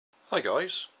Hi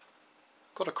guys,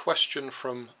 got a question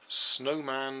from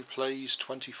Snowman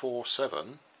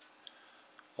plays247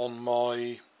 on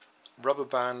my rubber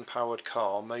band powered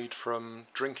car made from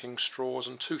drinking straws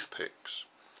and toothpicks.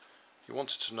 He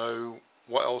wanted to know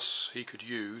what else he could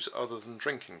use other than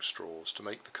drinking straws to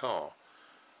make the car.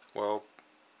 Well,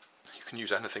 you can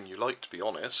use anything you like, to be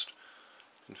honest.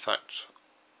 In fact,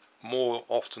 more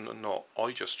often than not,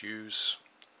 I just use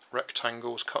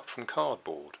rectangles cut from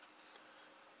cardboard.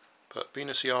 But being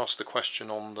as he asked the question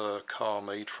on the car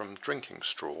made from drinking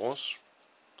straws,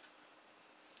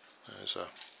 there's a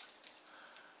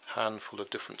handful of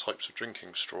different types of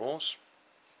drinking straws.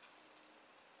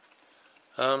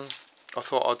 I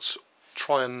thought I'd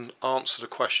try and answer the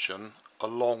question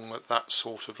along that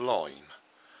sort of line.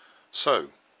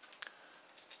 So,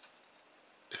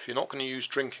 if you're not going to use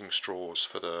drinking straws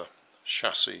for the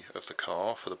chassis of the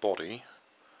car, for the body,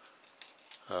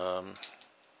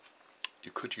 you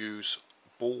could use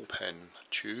ball pen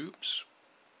tubes.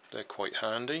 They're quite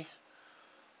handy.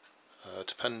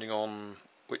 Depending on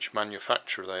which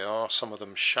manufacturer they are, some of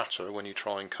them shatter when you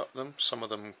try and cut them, some of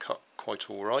them cut quite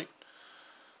alright,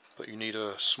 but you need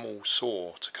a small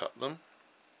saw to cut them.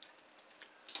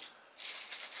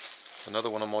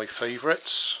 Another one of my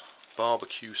favourites,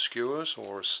 barbecue skewers,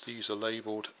 or as these are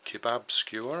labelled, kebab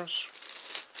skewers,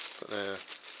 but they're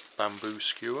bamboo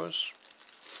skewers.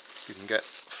 You can get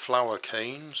flower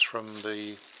canes from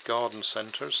the garden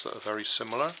centres that are very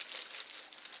similar.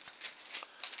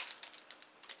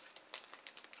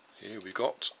 Here we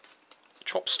got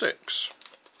chopsticks.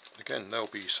 Again, they'll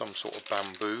be some sort of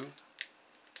bamboo.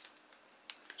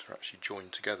 They're actually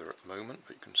joined together at the moment,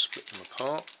 but you can split them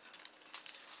apart.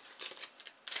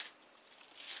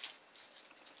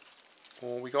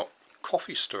 Or we got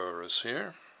coffee stirrers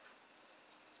here.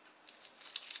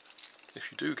 If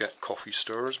you do get coffee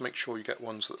stirrers, make sure you get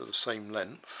ones that are the same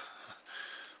length,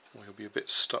 or you'll be a bit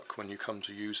stuck when you come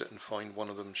to use it and find one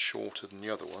of them shorter than the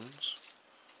other ones.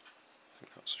 I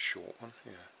think that's a short one,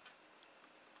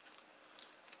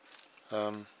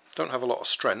 yeah. Don't have a lot of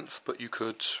strength, but you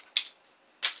could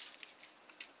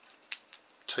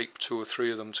tape 2 or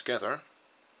 3 of them together,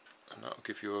 and that'll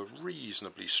give you a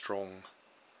reasonably strong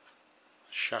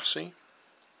chassis.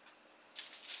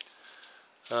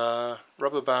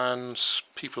 Rubber bands,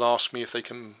 people ask me if they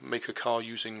can make a car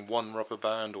using 1 rubber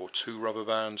band or 2 rubber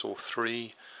bands or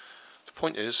 3. The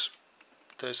point is,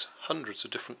 there's hundreds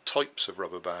of different types of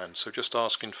rubber bands, so just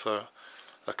asking for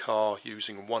a car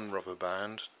using 1 rubber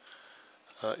band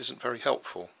isn't very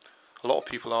helpful. A lot of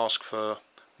people ask for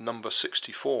number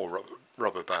 64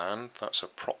 rubber band. That's a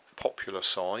popular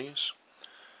size.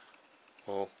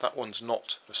 Well, that one's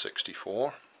not a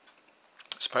 64.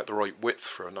 It's about the right width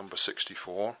for a number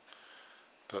 64,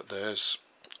 but there's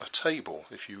a table.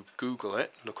 If you Google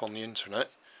it, look on the internet,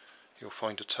 you'll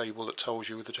find a table that tells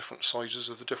you the different sizes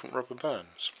of the different rubber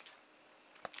bands.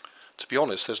 To be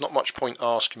honest, there's not much point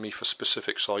asking me for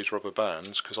specific size rubber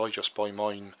bands, because I just buy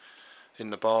mine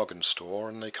in the bargain store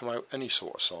and they come out any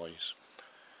sort of size.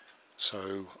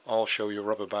 So I'll show you a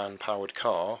rubber band powered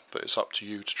car, but it's up to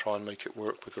you to try and make it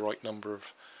work with the right number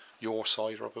of your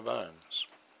size rubber bands.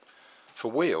 For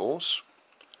wheels,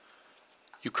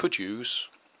 you could use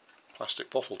plastic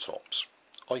bottle tops.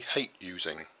 I hate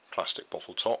using plastic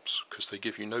bottle tops because they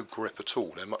give you no grip at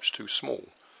all, they're much too small.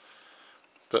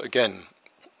 But again,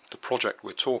 the project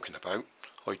we're talking about,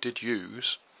 I did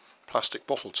use plastic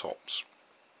bottle tops.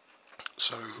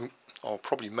 So I'll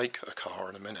probably make a car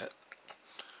in a minute,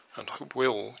 and I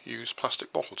will use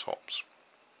plastic bottle tops.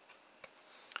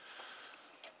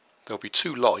 They'll be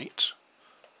too light,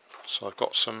 so I've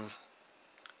got some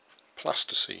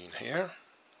Plasticine here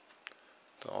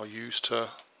that I'll use to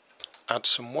add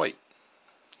some weight.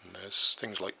 And there's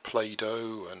things like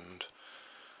Play-Doh and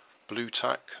blue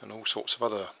tack and all sorts of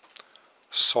other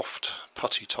soft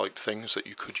putty type things that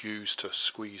you could use to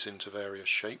squeeze into various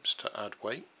shapes to add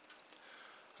weight.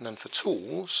 And then for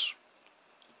tools,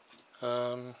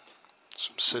 some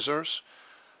scissors.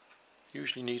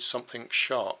 Usually need something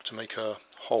sharp to make a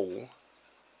hole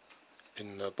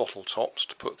in the bottle tops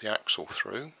to put the axle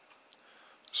through.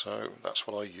 So that's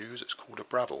what I use. It's called a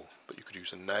Bradawl, but you could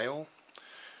use a nail.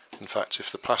 In fact,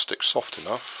 if the plastic's soft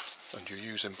enough and you're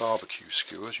using barbecue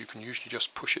skewers, you can usually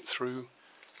just push it through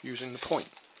using the point.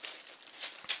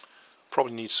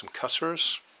 Probably need some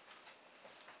cutters.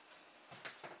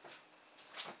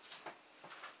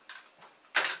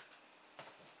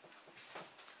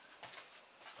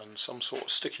 And some sort of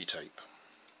sticky tape.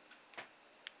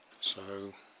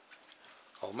 So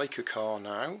I'll make a car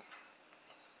now,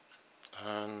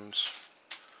 and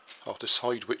I'll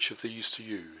decide which of these to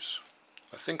use.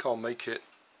 I think I'll make it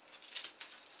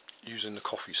using the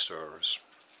coffee stirrers,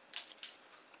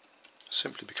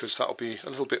 simply because that'll be a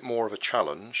little bit more of a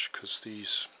challenge, because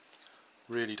these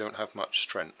really don't have much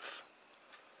strength.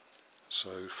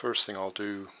 So first thing I'll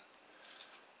do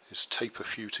is tape a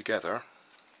few together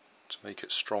to make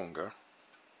it stronger,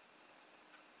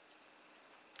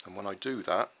 and when I do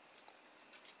that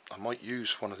I might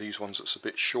use one of these ones that's a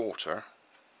bit shorter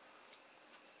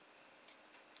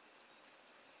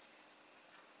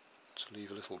to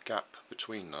leave a little gap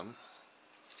between them,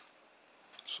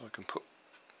 so I can put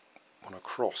one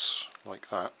across like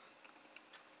that.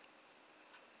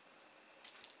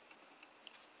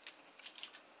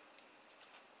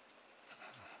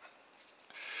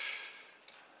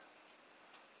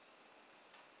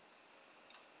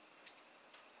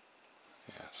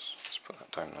 Yes, let's put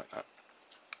that down like that.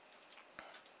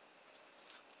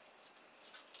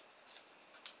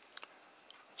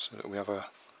 So that we have a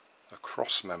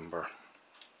cross member,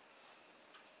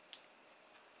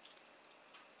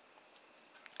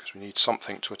 because we need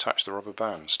something to attach the rubber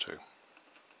bands to.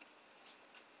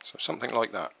 So something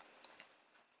like that.